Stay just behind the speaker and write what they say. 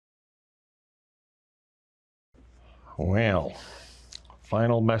Well,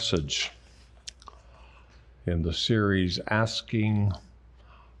 final message in the series, Asking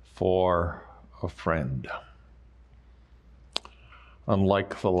for a Friend.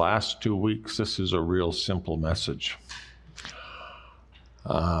 Unlike the last 2 weeks, this is a real simple message.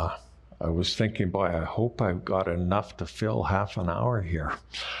 I was thinking, boy, I hope I've got enough to fill half an hour here.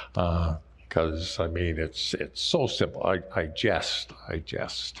 Because, it's so simple. I jest.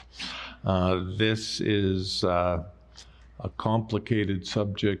 This is a complicated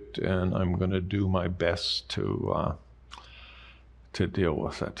subject, and I'm going to do my best to deal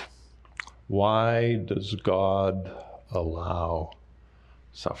with it. Why does God allow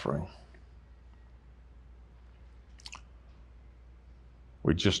suffering?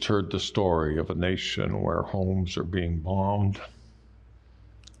 We just heard the story of a nation where homes are being bombed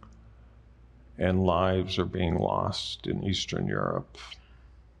and lives are being lost in Eastern Europe.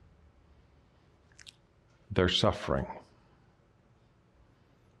 They're suffering.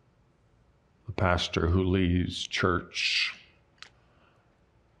 The pastor who leaves church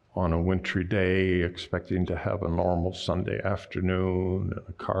on a wintry day, expecting to have a normal Sunday afternoon, and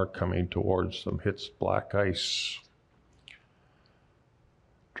a car coming towards them hits black ice,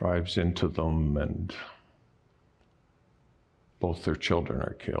 drives into them, and both their children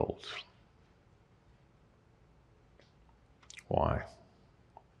are killed. Why?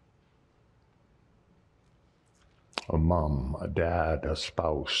 A mom, a dad, a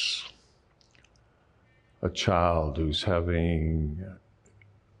spouse, a child who's having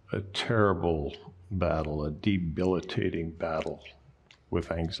a terrible battle, a debilitating battle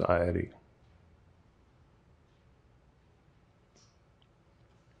with anxiety.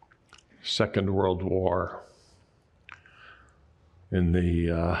 Second World War, in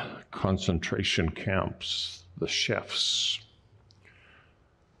the concentration camps, the chefs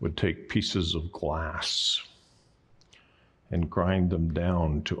would take pieces of glass and grind them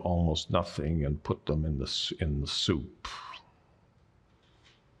down to almost nothing and put them in the soup.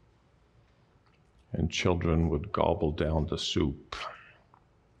 And children would gobble down the soup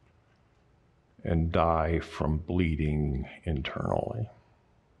and die from bleeding internally.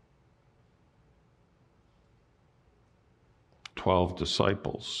 12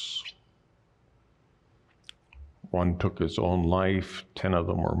 disciples. One took his own life, 10 of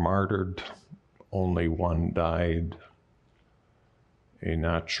them were martyred, only one died a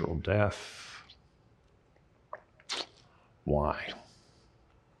natural death. Why?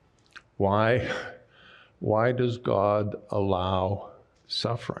 Why does God allow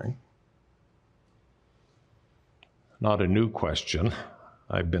suffering? Not a new question.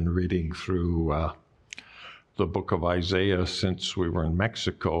 I've been reading through the book of Isaiah since we were in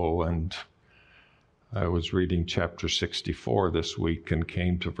Mexico, and I was reading chapter 64 this week and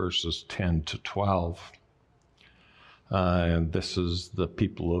came to verses 10 to 12. And this is the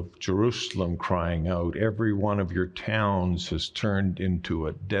people of Jerusalem crying out, "Every one of your towns has turned into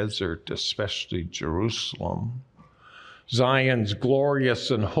a desert, especially Jerusalem. Zion's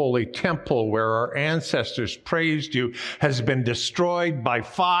glorious and holy temple, where our ancestors praised you, has been destroyed by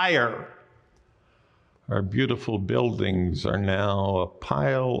fire. Our beautiful buildings are now a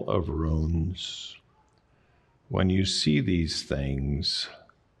pile of ruins. When you see these things,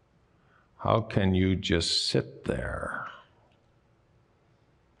 how can you just sit there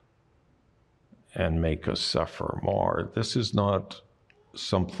and make us suffer more?" This is not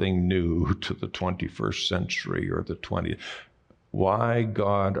something new to the 21st century or the 20th. Why,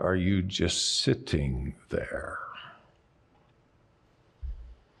 God, are you just sitting there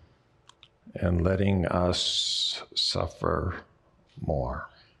and letting us suffer more?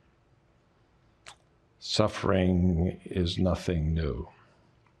 Suffering is nothing new.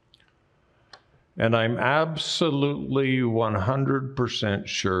 And I'm absolutely 100%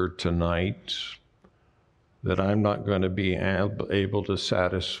 sure tonight that I'm not going to be able to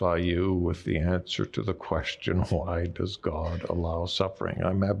satisfy you with the answer to the question, why does God allow suffering?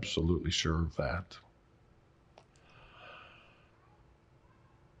 I'm absolutely sure of that.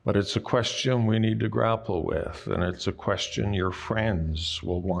 But it's a question we need to grapple with, and it's a question your friends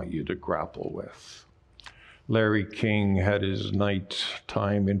will want you to grapple with. Larry King had his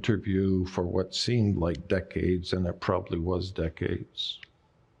nighttime interview for what seemed like decades, and it probably was decades.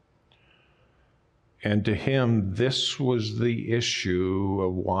 And to him, this was the issue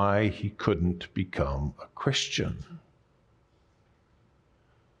of why he couldn't become a Christian.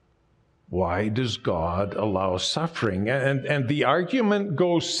 Why does God allow suffering? And the argument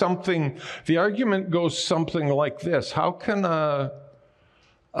goes something like this. How can a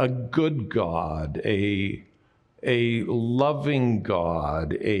good God, a loving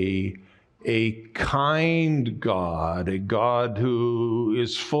God, a a kind God, a God who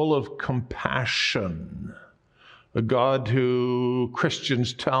is full of compassion, a God who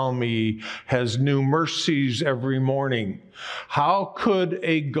Christians tell me has new mercies every morning. How could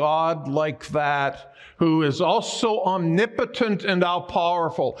a God like that, who is also omnipotent and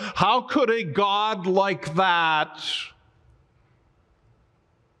all-powerful, how could a God like that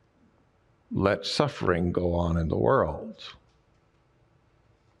let suffering go on in the world?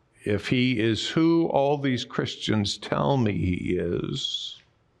 If he is who all these Christians tell me he is,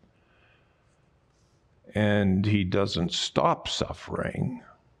 and he doesn't stop suffering,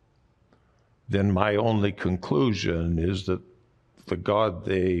 then my only conclusion is that the God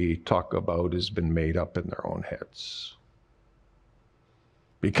they talk about has been made up in their own heads.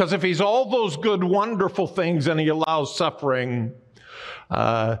 Because if he's all those good, wonderful things and he allows suffering,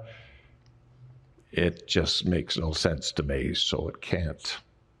 it just makes no sense to me, so it can't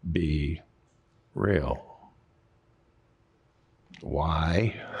be real.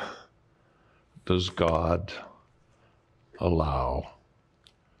 Why does God allow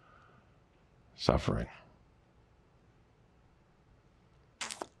suffering?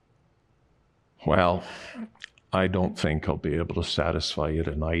 Well, I don't think I'll be able to satisfy you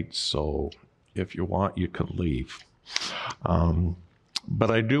tonight, so if you want, you can leave.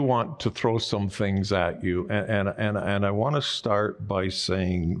 But I do want to throw some things at you, and I want to start by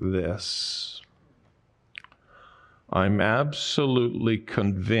saying this. I'm absolutely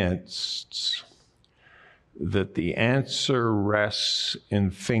convinced that the answer rests in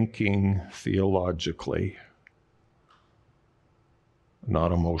thinking theologically,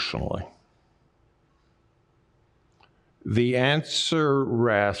 not emotionally. The answer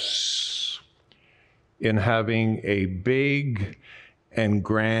rests in having a big and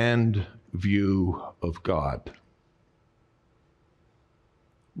grand view of God.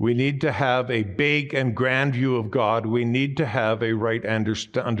 We need to have a big and grand view of God. We need to have a right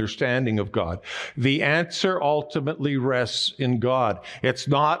understanding of God. The answer ultimately rests in God. It's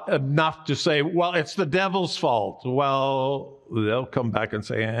not enough to say, well, it's the devil's fault. Well, they'll come back and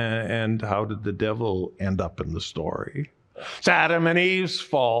say, and how did the devil end up in the story? It's Adam and Eve's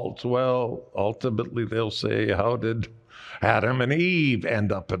fault. Well, ultimately they'll say, how did Adam and Eve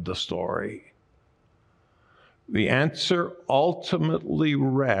end up in the story? The answer ultimately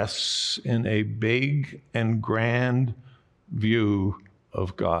rests in a big and grand view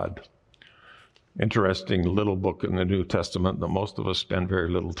of God. Interesting little book in the New Testament that most of us spend very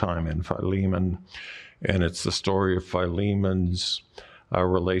little time in, Philemon. And it's the story of Philemon's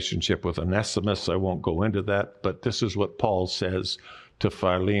relationship with Onesimus. I won't go into that, but this is what Paul says to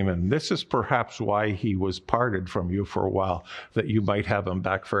Philemon. This is perhaps why he was parted from you for a while, that you might have him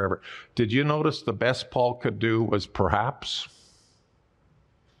back forever. Did you notice the best Paul could do was perhaps?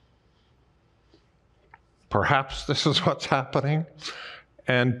 Perhaps this is what's happening.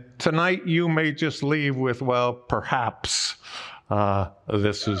 And tonight you may just leave with, well, perhaps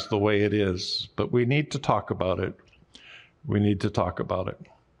this is the way it is. But we need to talk about it. We need to talk about it.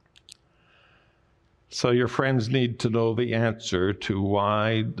 So your friends need to know the answer to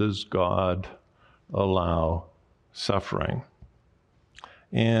why does God allow suffering?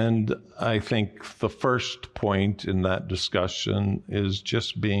 And I think the first point in that discussion is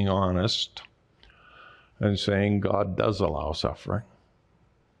just being honest and saying God does allow suffering.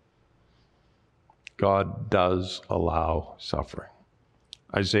 God does allow suffering.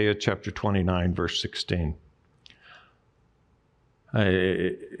 Isaiah chapter 29, verse 16.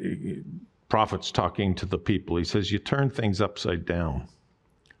 Prophet's talking to the people. He says, you turn things upside down.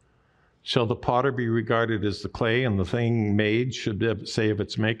 Shall the potter be regarded as the clay, and the thing made should say of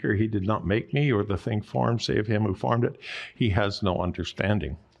its maker, he did not make me, or the thing formed say of him who formed it, he has no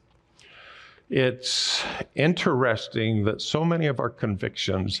understanding. It's interesting that so many of our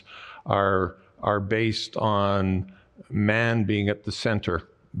convictions are based on man being at the center.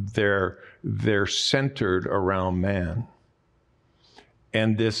 They're centered around man.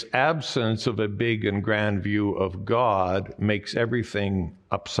 And this absence of a big and grand view of God makes everything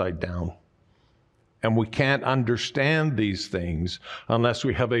upside down. And we can't understand these things unless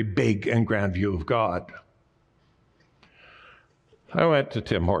we have a big and grand view of God. I went to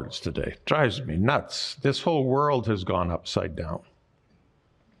Tim Hortons today. It drives me nuts. This whole world has gone upside down.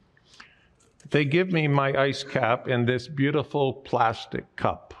 They give me my ice cap in this beautiful plastic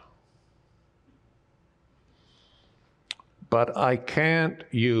cup. But I can't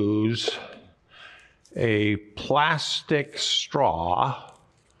use a plastic straw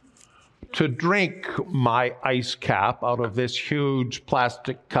to drink my ice cap out of this huge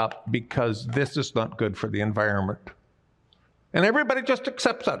plastic cup because this is not good for the environment. And everybody just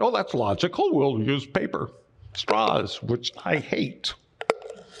accepts that. Oh, that's logical. We'll use paper straws, which I hate.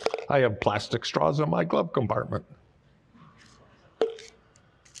 I have plastic straws in my glove compartment.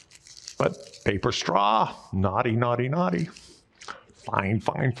 But paper straw, naughty, naughty, naughty. Fine,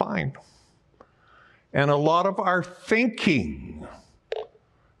 fine, fine. And a lot of our thinking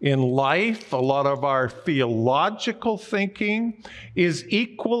in life, a lot of our theological thinking is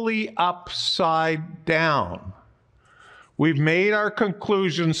equally upside down. We've made our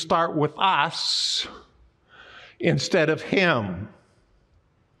conclusions start with us instead of him.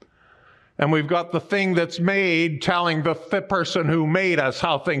 And we've got the thing that's made telling the person who made us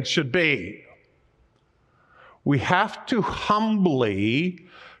how things should be. We have to humbly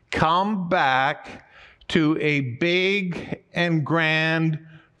come back to a big and grand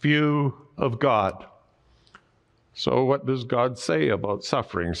view of God. So what does God say about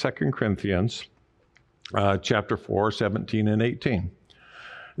suffering? 2 Corinthians chapter 4, 17 and 18.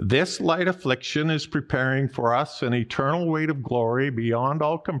 This light affliction is preparing for us an eternal weight of glory beyond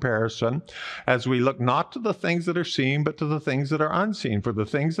all comparison, as we look not to the things that are seen, but to the things that are unseen. For the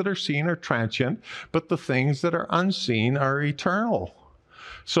things that are seen are transient, but the things that are unseen are eternal.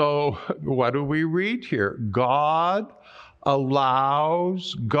 So what do we read here? God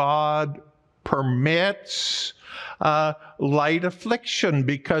allows, God permits light affliction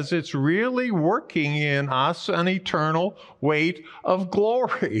because it's really working in us an eternal weight of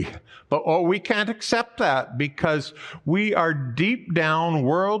glory. But we can't accept that because we are deep down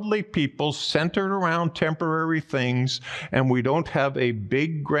worldly people centered around temporary things, and we don't have a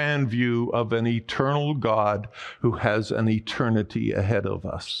big grand view of an eternal God who has an eternity ahead of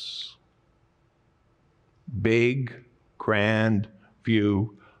us. Big, grand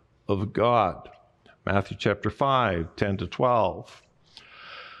view of God. Matthew chapter 5, 10 to 12.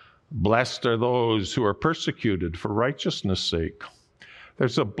 Blessed are those who are persecuted for righteousness' sake.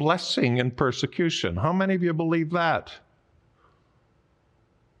 There's a blessing in persecution. How many of you believe that?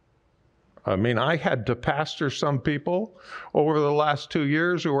 I mean, I had to pastor some people over the last 2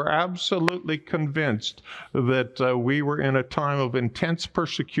 years who were absolutely convinced that we were in a time of intense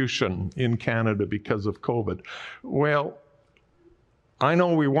persecution in Canada because of COVID. Well, I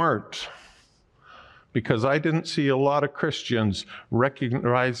know we weren't, because I didn't see a lot of Christians regarding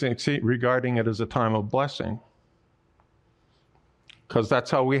it as a time of blessing. Because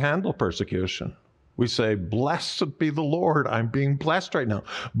that's how we handle persecution. We say, blessed be the Lord. I'm being blessed right now.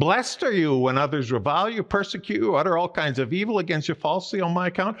 Blessed are you when others revile you, persecute you, utter all kinds of evil against you falsely on my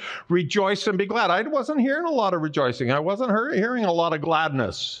account. Rejoice and be glad. I wasn't hearing a lot of rejoicing. I wasn't hearing a lot of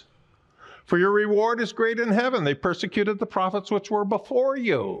gladness. For your reward is great in heaven. They persecuted the prophets which were before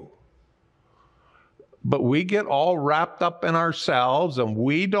you. But we get all wrapped up in ourselves and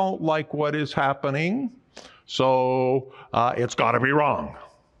we don't like what is happening. So it's got to be wrong.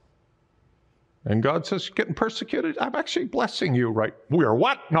 And God says, you're getting persecuted? I'm actually blessing you, right? We are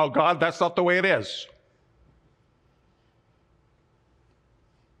what? No, God, that's not the way it is.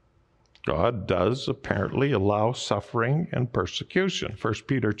 God does apparently allow suffering and persecution. 1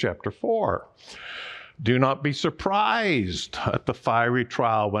 Peter chapter 4. Do not be surprised at the fiery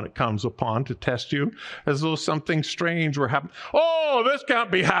trial when it comes upon to test you as though something strange were happening. Oh, this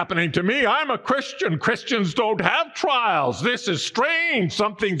can't be happening to me. I'm a Christian. Christians don't have trials. This is strange.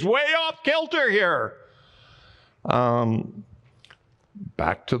 Something's way off kilter here.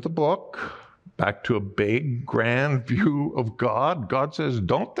 Back to the book. Back to a big, grand view of God. God says,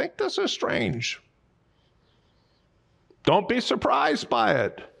 don't think this is strange. Don't be surprised by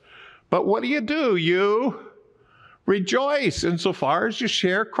it. But what do? You rejoice insofar as you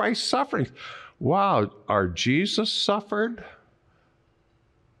share Christ's sufferings. Wow, our Jesus suffered?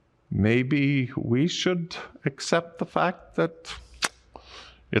 Maybe we should accept the fact that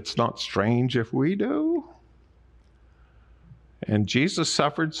it's not strange if we do. And Jesus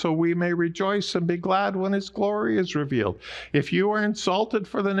suffered so we may rejoice and be glad when his glory is revealed. If you are insulted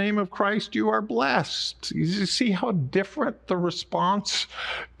for the name of Christ, you are blessed. You see how different the response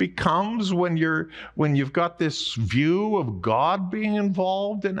becomes when you've got this view of God being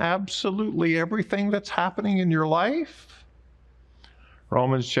involved in absolutely everything that's happening in your life?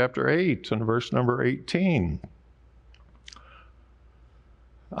 Romans chapter 8 and verse number 18.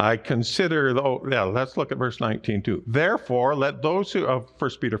 I consider, let's look at verse 19 too. Therefore, let those who,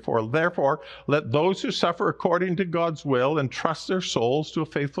 1 Peter 4, therefore, let those who suffer according to God's will entrust their souls to a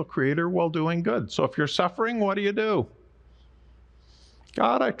faithful Creator while doing good. So if you're suffering, what do?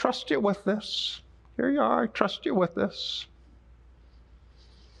 God, I trust you with this. Here you are, I trust you with this.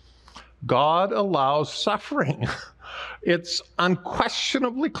 God allows suffering. It's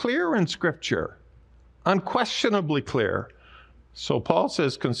unquestionably clear in Scripture. Unquestionably clear. So Paul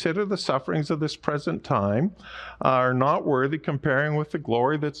says, consider the sufferings of this present time are not worthy comparing with the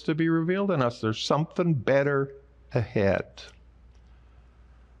glory that's to be revealed in us. There's something better ahead.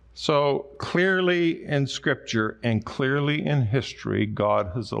 So clearly in Scripture and clearly in history,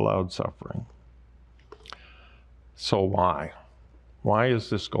 God has allowed suffering. So why? Why is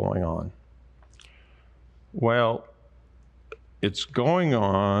this going on? Well, it's going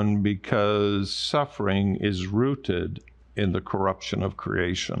on because suffering is rooted in the corruption of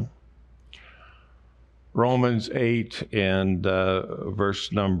creation. Romans 8 and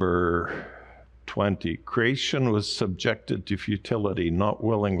verse number 20. Creation was subjected to futility, not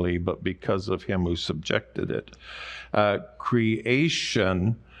willingly, but because of him who subjected it.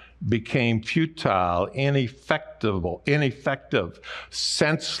 Creation became futile, ineffective,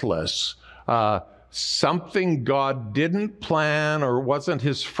 senseless. Something God didn't plan or wasn't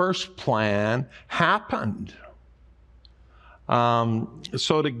his first plan happened.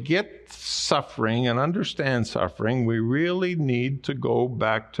 So to get suffering and understand suffering, we really need to go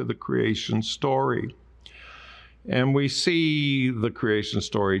back to the creation story. And we see the creation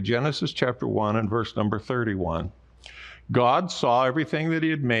story, Genesis chapter 1 and verse number 31. God saw everything that he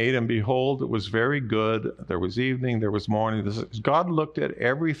had made, and behold, it was very good. There was evening, there was morning. God looked at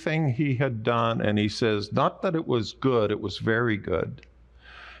everything he had done, and he says, not that it was good, it was very good.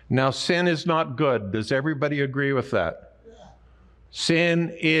 Now, sin is not good. Does everybody agree with that?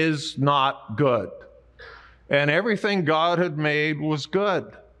 Sin is not good. And everything God had made was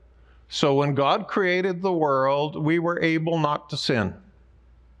good. So when God created the world, we were able not to sin.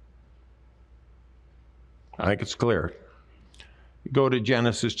 I think it's clear. You go to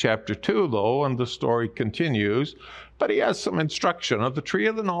Genesis chapter 2, though, and the story continues. But he has some instruction. Of the tree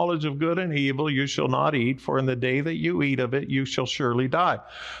of the knowledge of good and evil you shall not eat, for in the day that you eat of it you shall surely die.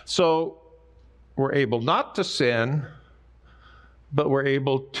 So we're able not to sin, but we're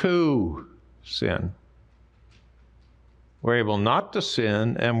able to sin. We're able not to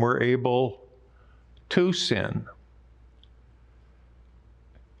sin, and we're able to sin.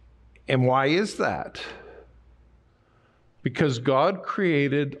 And why is that? Because God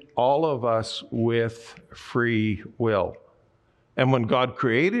created all of us with free will. And when God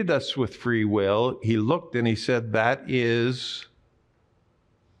created us with free will, he looked and he said,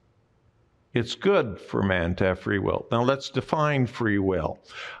 it's good for man to have free will. Now let's define free will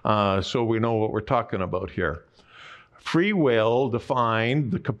so we know what we're talking about here. Free will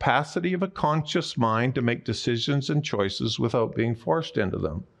defined the capacity of a conscious mind to make decisions and choices without being forced into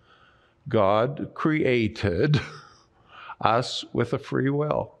them. God created us with a free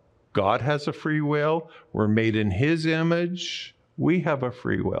will. God has a free will. We're made in his image. We have a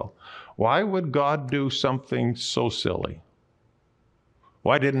free will. Why would God do something so silly?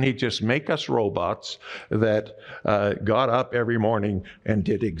 Why didn't he just make us robots that got up every morning and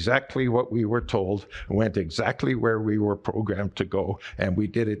did exactly what we were told, went exactly where we were programmed to go, and we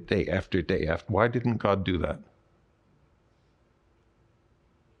did it day after day after? Why didn't God do that?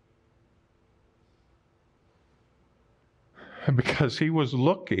 Because he was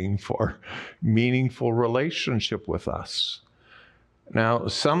looking for meaningful relationship with us. Now,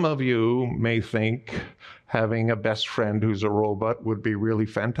 some of you may think having a best friend who's a robot would be really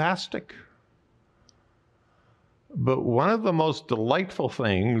fantastic. But one of the most delightful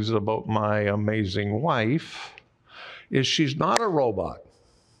things about my amazing wife is she's not a robot.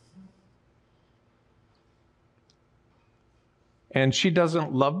 And she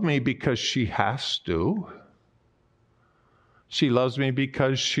doesn't love me because she has to. She loves me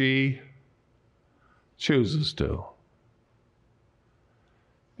because she chooses to.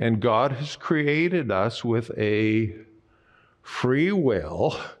 And God has created us with a free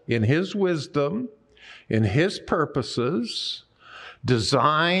will in his wisdom, in his purposes,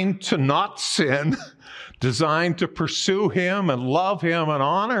 designed to not sin, designed to pursue him and love him and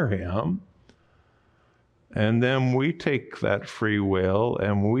honor him. And then we take that free will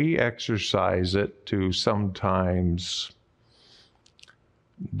and we exercise it to sometimes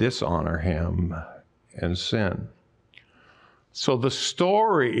dishonor him and sin. So the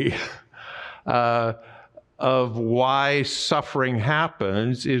story of why suffering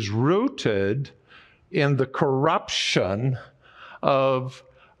happens is rooted in the corruption of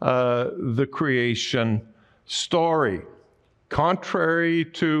the creation story. Contrary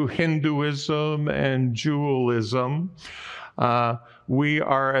to Hinduism and dualism, we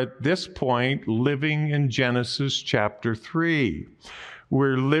are at this point living in Genesis chapter 3.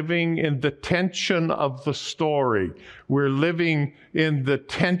 We're living in the tension of the story. We're living in the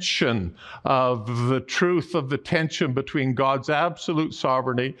tension of the truth of the tension between God's absolute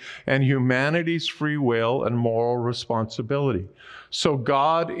sovereignty and humanity's free will and moral responsibility. So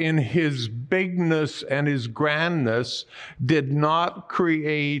God, in his bigness and his grandness, did not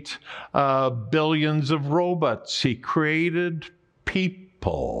create billions of robots. He created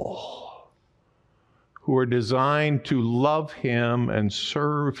people who are designed to love him and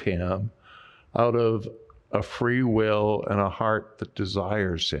serve him out of a free will and a heart that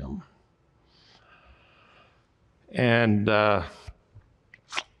desires him. And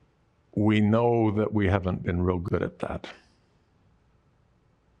we know that we haven't been real good at that.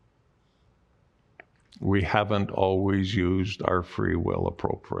 We haven't always used our free will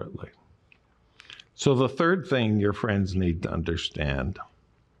appropriately. So the third thing your friends need to understand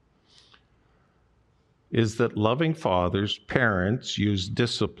is that loving fathers, parents, use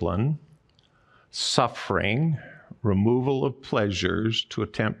discipline, suffering, removal of pleasures to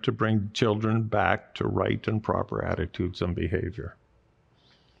attempt to bring children back to right and proper attitudes and behavior.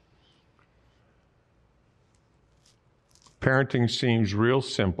 Parenting seems real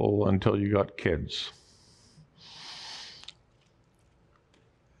simple until you got kids.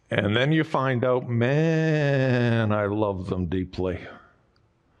 And then you find out, man, I love them deeply.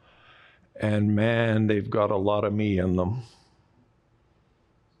 And man, they've got a lot of me in them.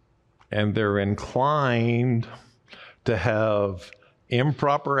 And they're inclined to have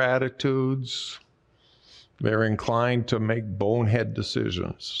improper attitudes. They're inclined to make bonehead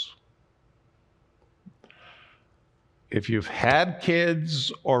decisions. If you've had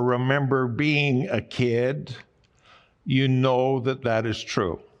kids or remember being a kid, you know that that is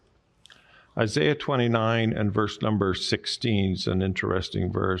true. Isaiah 29 and verse number 16 is an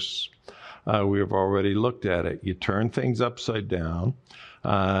interesting verse. We have already looked at it. You turn things upside down.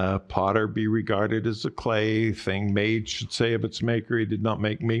 Potter be regarded as a clay thing made should say of its maker, he did not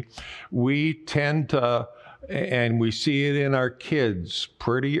make me. We tend to, and we see it in our kids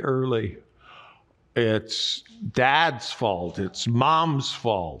pretty early. It's dad's fault. It's mom's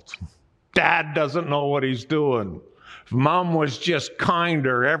fault. Dad doesn't know what he's doing. If mom was just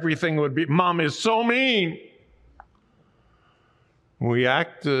kinder, everything would be, mom is so mean. We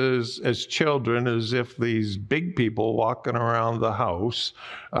act as children as if these big people walking around the house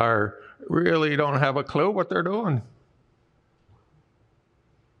really don't have a clue what they're doing.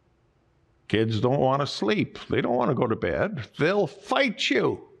 Kids don't want to sleep. They don't want to go to bed. They'll fight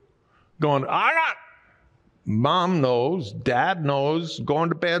you. Going, I'm not. Mom knows, dad knows, going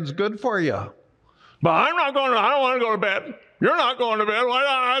to bed's good for you. But I'm not going to, I don't want to go to bed. You're not going to bed. Why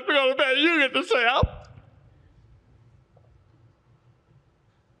not? I have to go to bed. You get to stay up.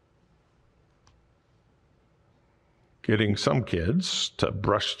 Getting some kids to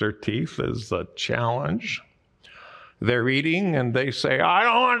brush their teeth is a challenge. They're eating and they say, I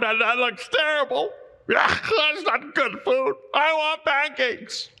don't want that. That looks terrible. That's not good food. I want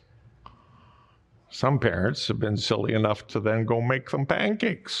pancakes. Some parents have been silly enough to then go make them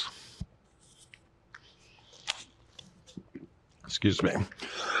pancakes. Excuse me.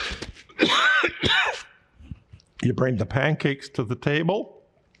 You bring the pancakes to the table,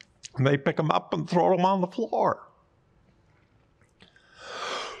 and they pick them up and throw them on the floor.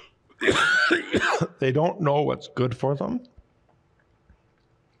 They don't know what's good for them.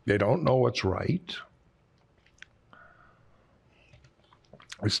 They don't know what's right.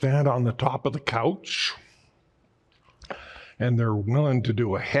 They stand on the top of the couch, and they're willing to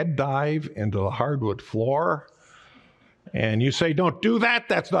do a head dive into the hardwood floor. And you say, don't do that.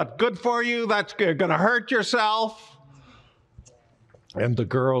 That's not good for you. That's going to hurt yourself. And the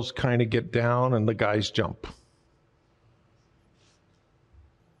girls kind of get down and the guys jump.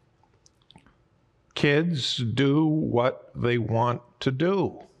 Kids do what they want to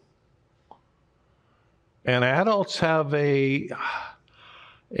do. And adults have a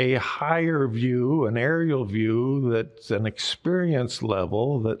higher view, an aerial view, that's an experience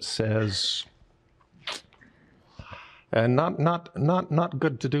level that says, and not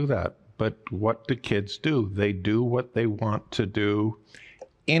good to do that. But what do kids do? They do what they want to do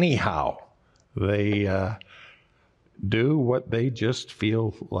anyhow. They do what they just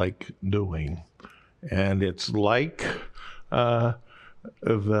feel like doing. And it's like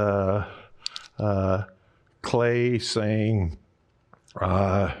the clay saying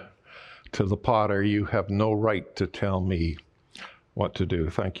to the potter, you have no right to tell me what to do.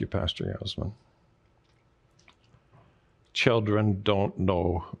 Thank you, Pastor Yasmin. Children don't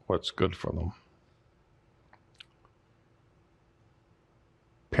know what's good for them.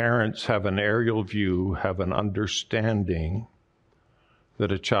 Parents have an aerial view, have an understanding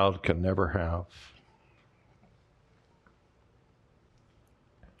that a child can never have.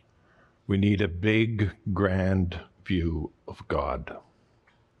 We need a big, grand view of God.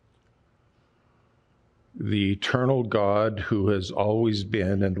 The eternal God who has always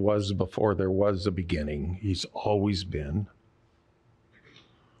been and was before there was a beginning. He's always been.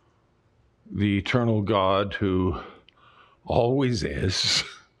 The eternal God who always is.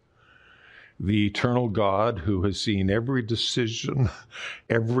 The eternal God who has seen every decision,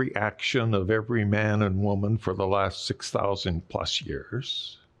 every action of every man and woman for the last 6,000 plus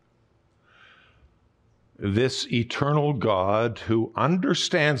years. This eternal God who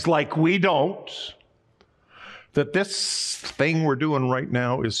understands, like we don't, that this thing we're doing right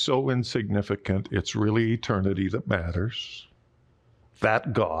now is so insignificant, it's really eternity that matters.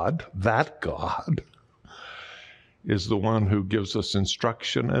 That God is the one who gives us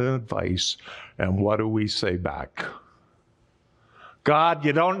instruction and advice. And what do we say back? God,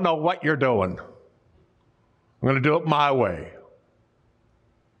 you don't know what you're doing. I'm going to do it my way.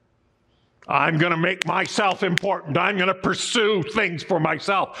 I'm going to make myself important. I'm going to pursue things for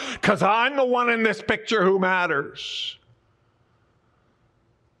myself because I'm the one in this picture who matters.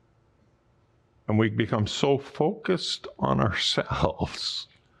 And we become so focused on ourselves,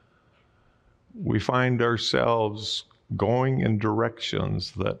 we find ourselves going in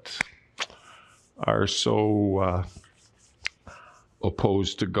directions that are so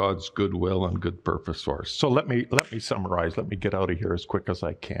opposed to God's goodwill and good purpose for us. So let me summarize. Let me get out of here as quick as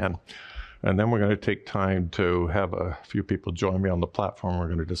I can. And then we're going to take time to have a few people join me on the platform. We're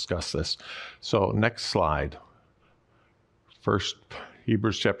going to discuss this. So next slide. First,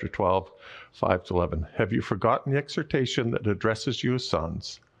 Hebrews chapter 12, 5 to 11. Have you forgotten the exhortation that addresses you as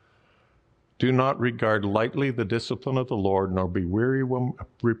sons? Do not regard lightly the discipline of the Lord, nor be weary when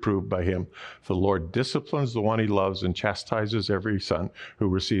reproved by him. The Lord disciplines the one he loves and chastises every son who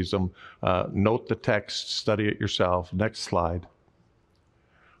receives him. Note the text, study it yourself. Next slide.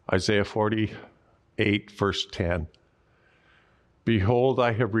 Isaiah 48, verse 10. Behold,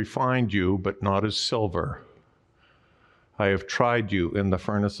 I have refined you, but not as silver. I have tried you in the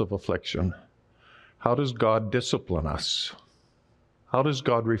furnace of affliction. How does God discipline us? How does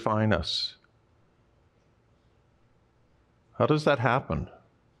God refine us? How does that happen?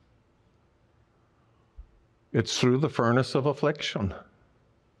 It's through the furnace of affliction.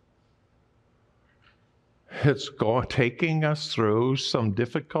 It's taking us through some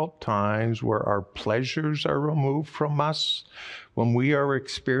difficult times where our pleasures are removed from us, when we are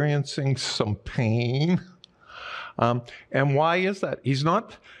experiencing some pain. And why is that? He's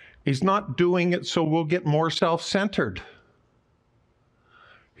not doing it so we'll get more self-centered.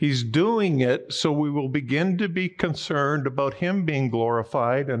 He's doing it so we will begin to be concerned about him being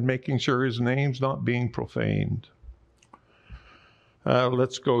glorified and making sure his name's not being profaned.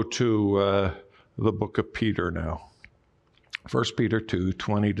 Let's go to the book of Peter now. 1 Peter 2,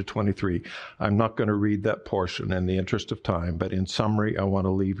 20 to 23. I'm not going to read that portion in the interest of time, but in summary, I want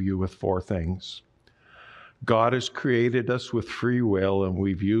to leave you with 4 things. God has created us with free will, and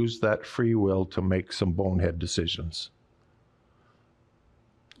we've used that free will to make some bonehead decisions.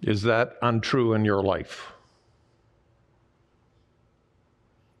 Is that untrue in your life?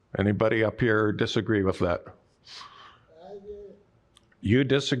 Anybody up here disagree with that? You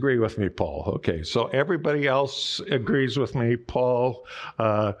disagree with me, Paul. Okay, so everybody else agrees with me. Paul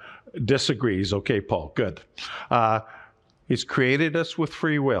disagrees. Okay, Paul, good. He's created us with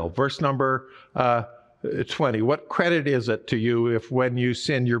free will. Verse number 20. What credit is it to you if when you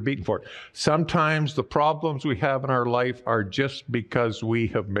sin, you're beaten for it? Sometimes the problems we have in our life are just because we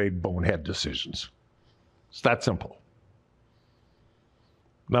have made bonehead decisions. It's that simple.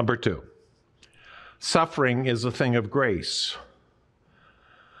 Number 2. Suffering is a thing of grace.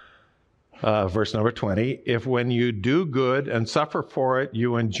 Verse number 20, if when you do good and suffer for it,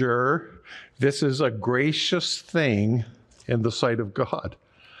 you endure, this is a gracious thing in the sight of God.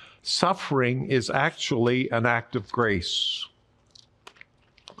 Suffering is actually an act of grace.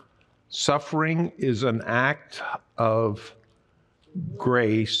 Suffering is an act of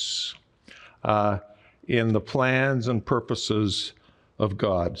grace in the plans and purposes of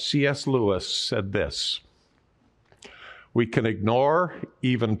God. C.S. Lewis said this: we can ignore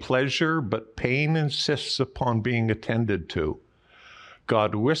even pleasure, but pain insists upon being attended to.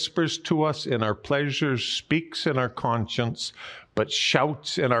 God whispers to us in our pleasures, speaks in our conscience, but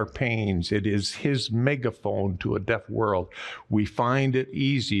shouts in our pains. It is his megaphone to a deaf world. We find it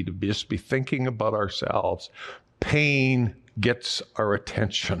easy to just be thinking about ourselves. Pain gets our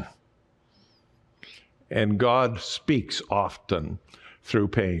attention. And God speaks often through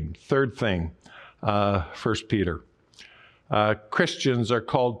pain. Third thing, 1 Peter. Christians are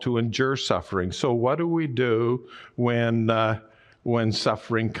called to endure suffering. So what do we do when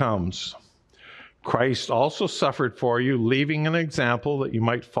suffering comes? Christ also suffered for you, leaving an example that you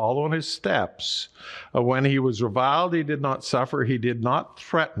might follow in his steps. When he was reviled, he did not suffer. He did not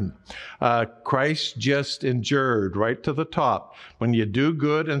threaten. Christ just endured right to the top. When you do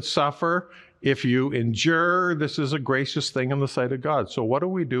good and suffer, if you endure, this is a gracious thing in the sight of God. So what do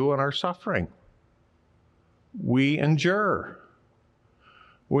we do in our suffering? We endure.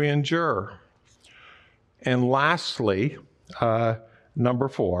 We endure. And lastly, number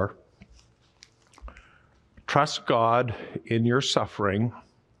 4, trust God in your suffering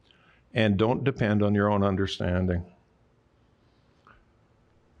and don't depend on your own understanding.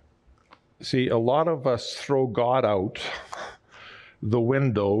 See, a lot of us throw God out the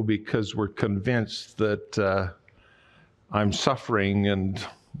window because we're convinced that I'm suffering and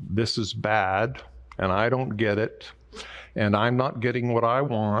this is bad and I don't get it and I'm not getting what I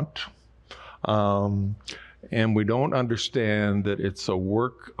want. And we don't understand that it's a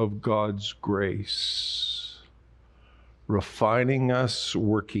work of God's grace, refining us,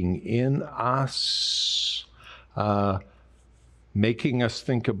 working in us, making us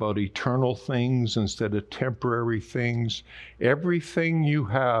think about eternal things instead of temporary things. Everything you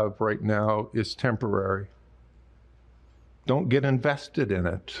have right now is temporary. Don't get invested in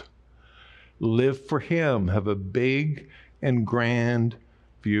it. Live for him. Have a big and grand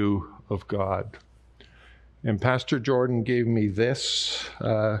view of God. And Pastor Jordan gave me this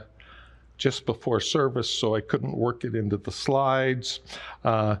just before service, so I couldn't work it into the slides,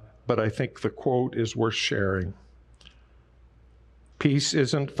 but I think the quote is worth sharing. Peace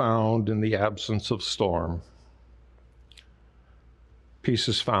isn't found in the absence of storm. Peace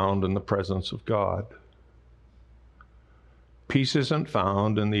is found in the presence of God. Peace isn't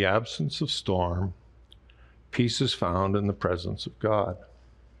found in the absence of storm. Peace is found in the presence of God.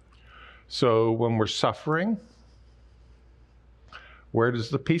 So when we're suffering, where does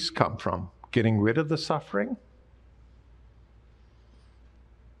the peace come from? Getting rid of the suffering?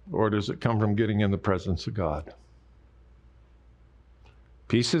 Or does it come from getting in the presence of God?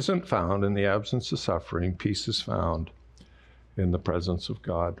 Peace isn't found in the absence of suffering. Peace is found in the presence of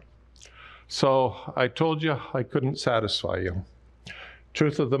God. So I told you I couldn't satisfy you.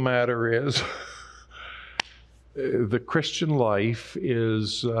 Truth of the matter is, the Christian life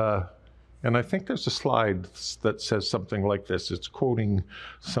is, and I think there's a slide that says something like this. It's quoting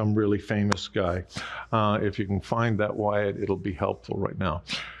some really famous guy. If you can find that, Wyatt, it'll be helpful right now.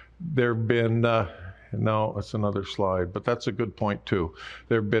 There have been, no, it's another slide, but that's a good point too.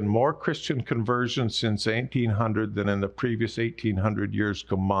 There have been more Christian conversions since 1800 than in the previous 1800 years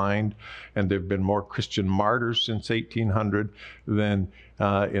combined, and there have been more Christian martyrs since 1800 than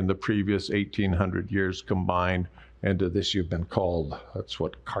in the previous 1800 years combined. And to this you've been called. That's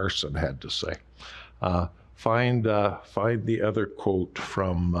what Carson had to say. Find the other quote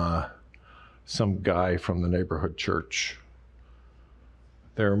from some guy from the neighborhood church.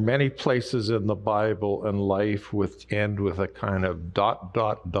 There are many places in the Bible and life end with a kind of ...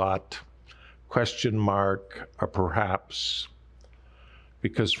 question mark, or perhaps.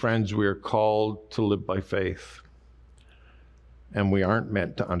 Because, friends, we are called to live by faith. And we aren't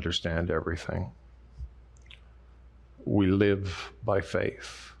meant to understand everything. We live by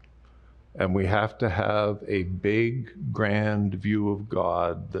faith. And we have to have a big, grand view of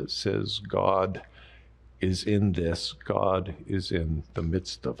God that says God is in this. God is in the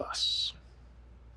midst of us.